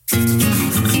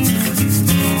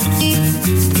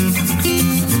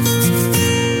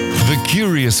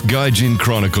Gaijin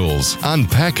Chronicles,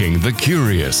 Unpacking the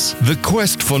Curious. The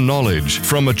quest for knowledge,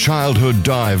 from a childhood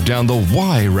dive down the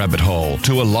why rabbit hole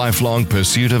to a lifelong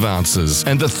pursuit of answers,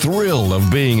 and the thrill of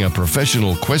being a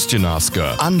professional question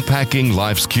asker. Unpacking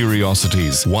life's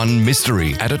curiosities, one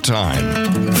mystery at a time.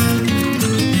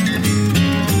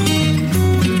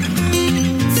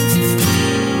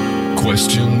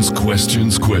 Questions.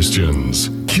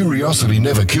 Curiosity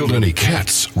never killed any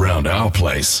cats round our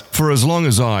place. For as long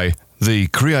as I, the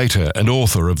creator and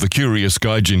author of the Curious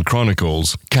Gaijin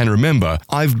Chronicles, can remember,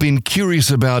 I've been curious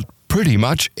about pretty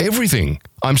much everything.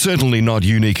 I'm certainly not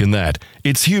unique in that.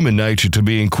 It's human nature to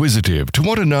be inquisitive, to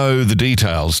want to know the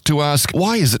details, to ask,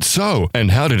 why is it so?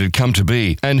 And how did it come to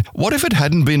be? And what if it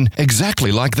hadn't been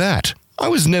exactly like that? I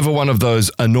was never one of those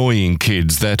annoying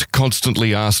kids that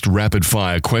constantly asked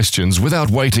rapid-fire questions without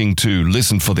waiting to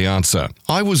listen for the answer.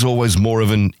 I was always more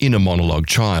of an inner monologue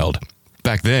child.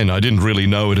 Back then, I didn't really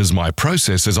know it as my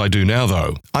process as I do now,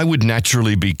 though. I would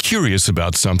naturally be curious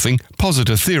about something, posit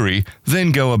a theory,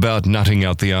 then go about nutting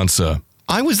out the answer.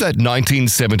 I was that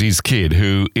 1970s kid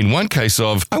who, in one case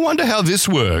of, I wonder how this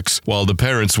works, while the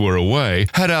parents were away,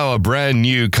 had our brand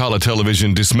new colour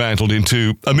television dismantled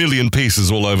into a million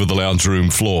pieces all over the lounge room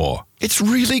floor. It's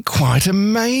really quite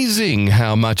amazing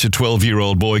how much a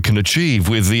 12-year-old boy can achieve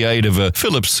with the aid of a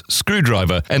Phillips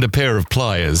screwdriver and a pair of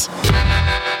pliers.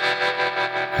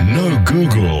 No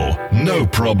Google, no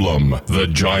problem. The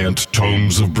giant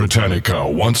tomes of Britannica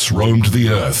once roamed the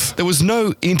earth. There was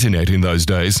no internet in those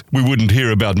days. We wouldn't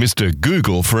hear about Mr.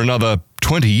 Google for another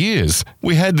 20 years.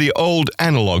 We had the old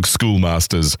analog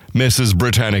schoolmasters, Messrs.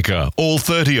 Britannica, all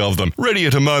 30 of them, ready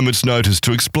at a moment's notice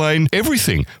to explain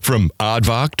everything from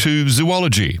aardvark to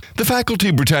zoology. The faculty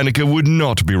Britannica would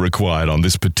not be required on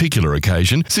this particular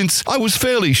occasion, since I was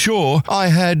fairly sure I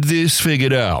had this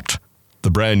figured out. The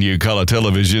brand new colour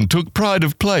television took pride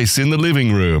of place in the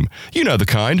living room. You know the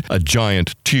kind, a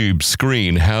giant tube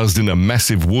screen housed in a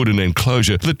massive wooden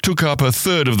enclosure that took up a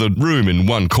third of the room in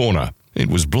one corner. It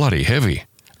was bloody heavy.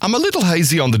 I'm a little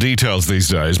hazy on the details these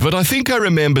days, but I think I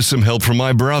remember some help from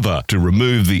my brother to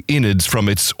remove the innards from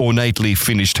its ornately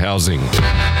finished housing.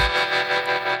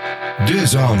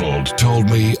 Des Arnold told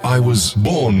me I was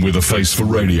born with a face for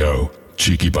radio.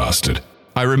 Cheeky bastard.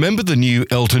 I remember the new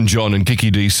Elton John and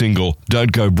Kiki D single,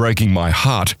 Don't Go Breaking My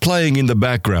Heart, playing in the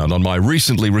background on my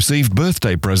recently received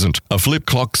birthday present, a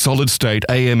flip-clock solid-state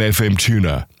AM/FM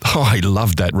tuner. Oh, I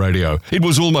loved that radio. It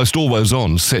was almost always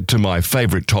on, set to my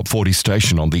favourite top 40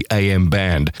 station on the AM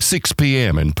band, 6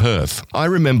 p.m. in Perth. I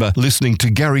remember listening to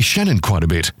Gary Shannon quite a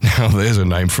bit. Now there's a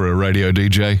name for a radio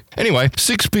DJ. Anyway,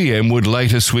 6 p.m. would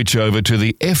later switch over to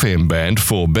the FM band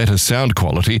for better sound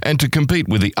quality and to compete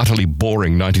with the utterly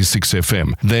boring 96 FM.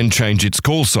 Then change its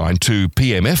call sign to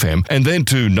PM FM and then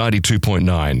to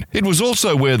 92.9. It was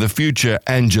also where the future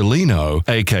Angelino,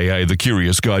 aka the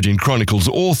Curious Gaijin Chronicles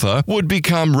author, would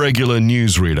become regular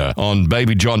newsreader on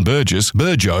Baby John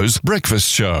Burjo's breakfast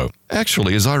show.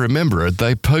 Actually, as I remember it,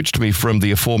 they poached me from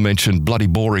the aforementioned bloody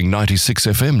boring 96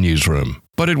 FM newsroom.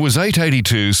 But it was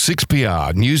 882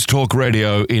 6PR News Talk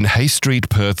Radio in Hay Street,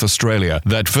 Perth, Australia,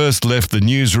 that first left the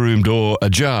newsroom door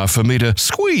ajar for me to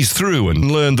squeeze through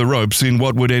and learn the ropes in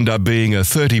what would end up being a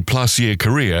 30-plus year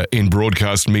career in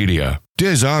broadcast media.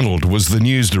 Des Arnold was the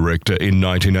news director in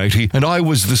 1980, and I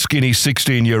was the skinny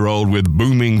 16-year-old with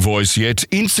booming voice yet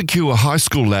insecure high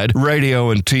school lad,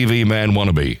 radio and TV man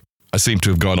wannabe. I seem to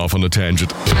have gone off on a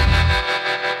tangent.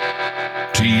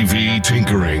 TV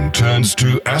tinkering turns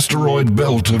to asteroid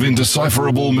belt of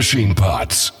indecipherable machine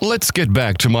parts. Let's get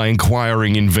back to my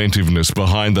inquiring inventiveness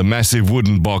behind the massive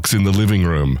wooden box in the living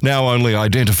room, now only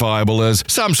identifiable as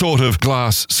some sort of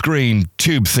glass screen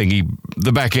tube thingy,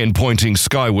 the back end pointing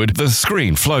skyward, the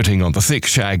screen floating on the thick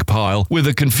shag pile with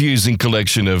a confusing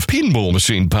collection of pinball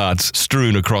machine parts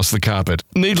strewn across the carpet.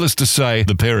 Needless to say,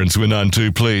 the parents were none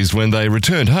too pleased when they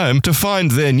returned home to find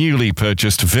their newly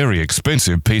purchased very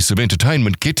expensive piece of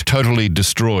entertainment kit totally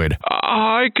destroyed.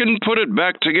 I can put it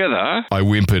back together, I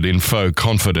whimpered in faux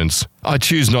confidence. I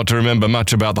choose not to remember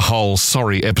much about the whole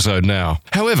sorry episode now.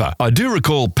 However, I do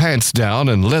recall pants down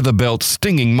and leather belt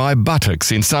stinging my buttocks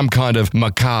in some kind of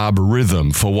macabre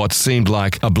rhythm for what seemed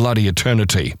like a bloody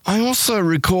eternity. I also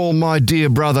recall my dear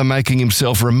brother making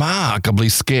himself remarkably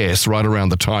scarce right around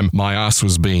the time my ass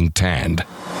was being tanned.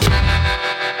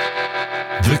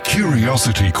 The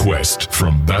Curiosity Quest,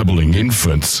 from babbling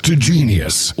infants to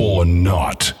genius or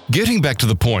not. Getting back to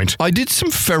the point, I did some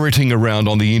ferreting around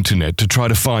on the internet to try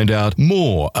to find out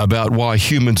more about why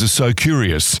humans are so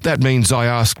curious. That means I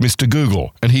asked Mr.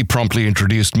 Google, and he promptly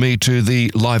introduced me to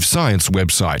the Live Science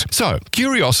website. So,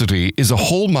 curiosity is a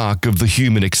hallmark of the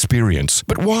human experience.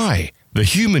 But why? The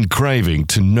human craving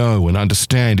to know and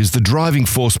understand is the driving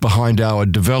force behind our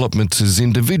developments as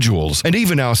individuals and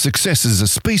even our success as a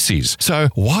species. So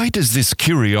why does this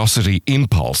curiosity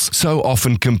impulse so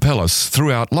often compel us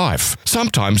throughout life,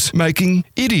 sometimes making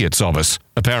idiots of us?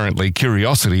 Apparently,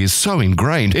 curiosity is so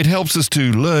ingrained it helps us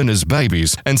to learn as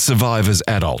babies and survive as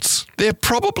adults. There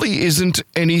probably isn't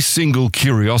any single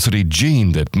curiosity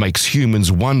gene that makes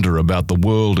humans wonder about the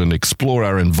world and explore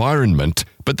our environment,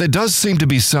 but there does seem to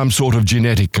be some sort of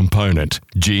genetic component.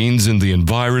 Genes and the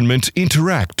environment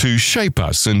interact to shape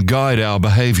us and guide our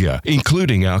behavior,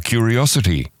 including our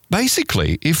curiosity.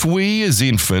 Basically, if we as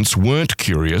infants weren't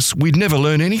curious, we'd never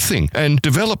learn anything, and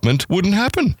development wouldn't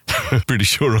happen. Pretty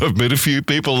sure I've met a few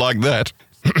people like that.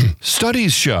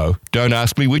 Studies show, don't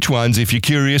ask me which ones, if you're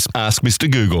curious, ask Mr.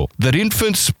 Google, that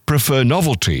infants prefer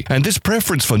novelty, and this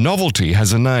preference for novelty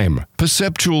has a name: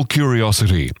 perceptual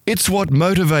curiosity. It's what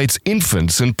motivates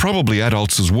infants, and probably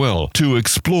adults as well, to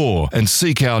explore and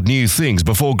seek out new things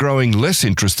before growing less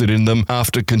interested in them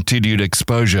after continued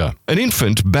exposure. An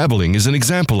infant babbling is an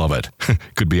example of it.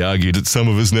 Could be argued that some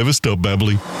of us never stop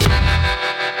babbling.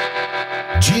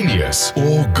 Genius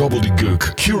or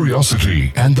gobbledygook,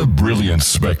 curiosity and the brilliance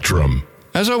spectrum.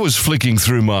 As I was flicking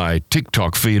through my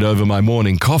TikTok feed over my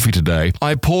morning coffee today,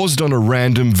 I paused on a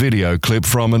random video clip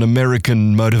from an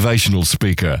American motivational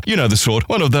speaker. You know the sort,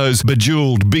 one of those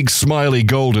bejeweled, big smiley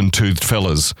golden-toothed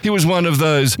fellas. He was one of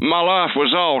those, "My life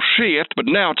was all shit, but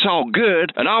now it's all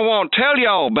good, and I won't tell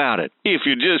y'all about it if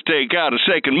you just take out a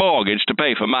second mortgage to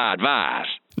pay for my advice."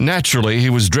 Naturally, he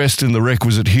was dressed in the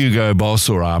requisite Hugo Boss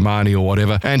or Armani or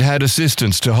whatever, and had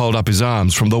assistants to hold up his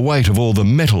arms from the weight of all the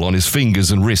metal on his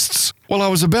fingers and wrists. Well, I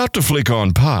was about to flick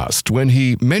on past when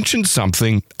he mentioned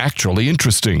something actually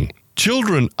interesting.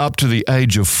 Children up to the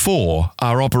age of 4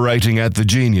 are operating at the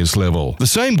genius level. The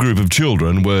same group of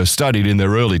children were studied in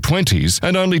their early 20s,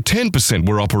 and only 10%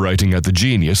 were operating at the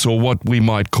genius, or what we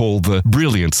might call the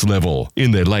brilliance level.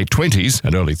 In their late 20s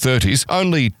and early 30s,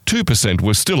 only 2%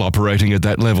 were still operating at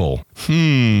that level.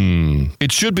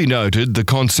 It should be noted the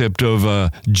concept of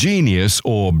a genius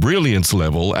or brilliance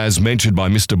level, as mentioned by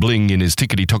Mr. Bling in his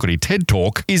tickety-tockety TED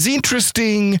Talk, is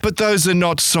interesting, but those are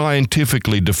not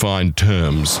scientifically defined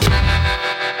terms.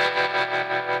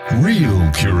 Real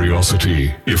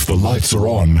curiosity. If the lights are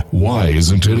on, why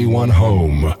isn't anyone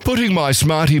home? Putting my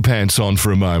smarty pants on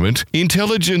for a moment,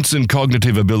 intelligence and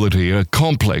cognitive ability are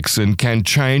complex and can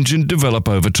change and develop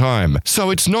over time.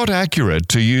 So it's not accurate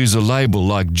to use a label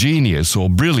like genius or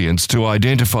brilliance to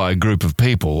identify a group of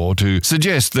people or to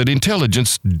suggest that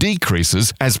intelligence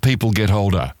decreases as people get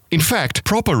older. In fact,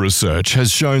 proper research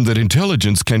has shown that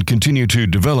intelligence can continue to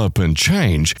develop and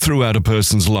change throughout a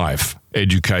person's life.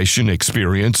 Education,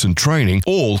 experience, and training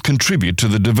all contribute to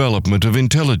the development of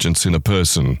intelligence in a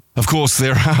person. Of course,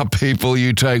 there are people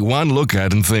you take one look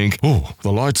at and think, "Oh,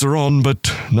 the lights are on, but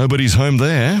nobody's home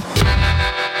there."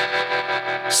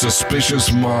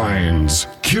 Suspicious minds.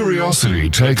 Curiosity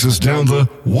takes us down the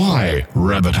why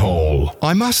rabbit hole.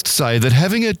 I must say that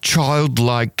having a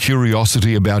childlike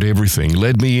curiosity about everything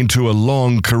led me into a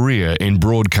long career in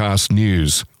broadcast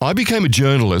news. I became a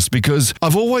journalist because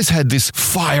I've always had this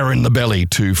fire in the belly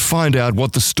to find out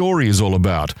what the story is all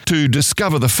about, to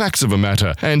discover the facts of a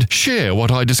matter and share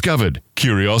what I discovered.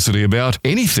 Curiosity about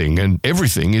anything and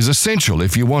everything is essential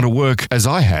if you want to work, as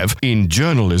I have, in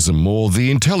journalism or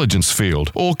the intelligence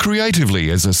field, or creatively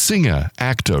as a singer,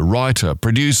 actor, writer,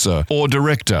 producer, or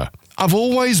director. I've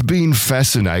always been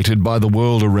fascinated by the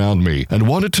world around me and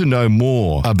wanted to know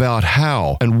more about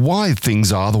how and why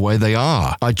things are the way they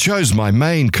are. I chose my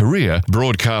main career,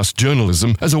 broadcast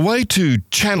journalism, as a way to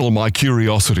channel my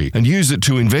curiosity and use it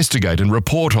to investigate and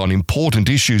report on important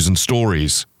issues and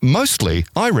stories. Mostly,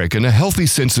 I reckon, a healthy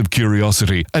sense of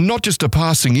curiosity, and not just a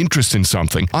passing interest in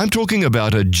something. I'm talking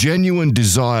about a genuine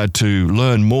desire to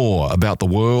learn more about the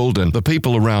world and the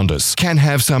people around us can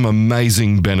have some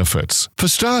amazing benefits. For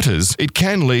starters, it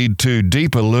can lead to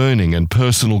deeper learning and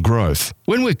personal growth.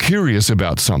 When we're curious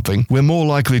about something, we're more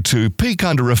likely to peek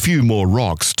under a few more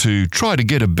rocks to try to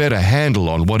get a better handle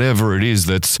on whatever it is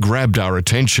that's grabbed our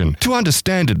attention, to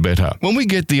understand it better. When we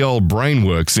get the old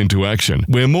brainworks into action,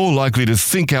 we're more likely to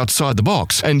think outside the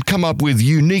box and come up with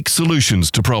unique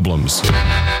solutions to problems.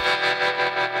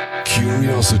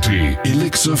 Curiosity,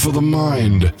 elixir for the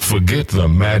mind. Forget the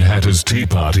Mad Hatter's Tea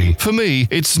Party. For me,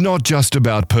 it's not just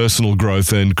about personal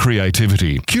growth and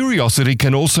creativity. Curiosity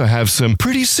can also have some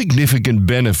pretty significant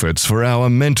benefits for our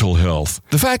mental health.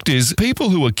 The fact is, people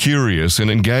who are curious and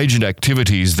engage in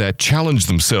activities that challenge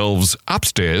themselves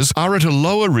upstairs are at a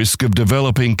lower risk of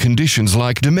developing conditions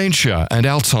like dementia and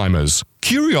Alzheimer's.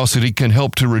 Curiosity can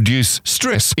help to reduce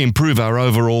stress, improve our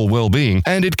overall well-being,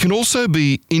 and it can also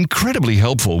be incredibly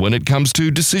helpful when it comes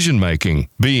to decision-making.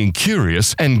 Being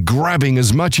curious and grabbing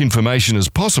as much information as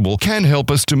possible can help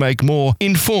us to make more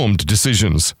informed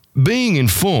decisions. Being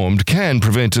informed can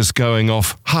prevent us going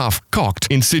off half-cocked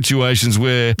in situations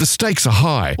where the stakes are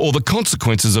high or the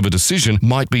consequences of a decision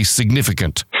might be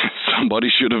significant. Somebody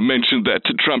should have mentioned that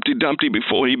to Trumpty Dumpty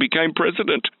before he became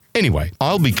president. Anyway,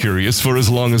 I'll be curious for as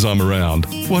long as I'm around.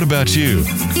 What about you?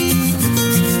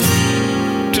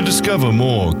 To discover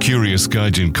more Curious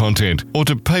Gaijin content or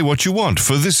to pay what you want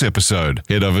for this episode,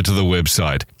 head over to the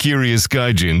website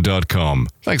curiousgaijin.com.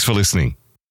 Thanks for listening.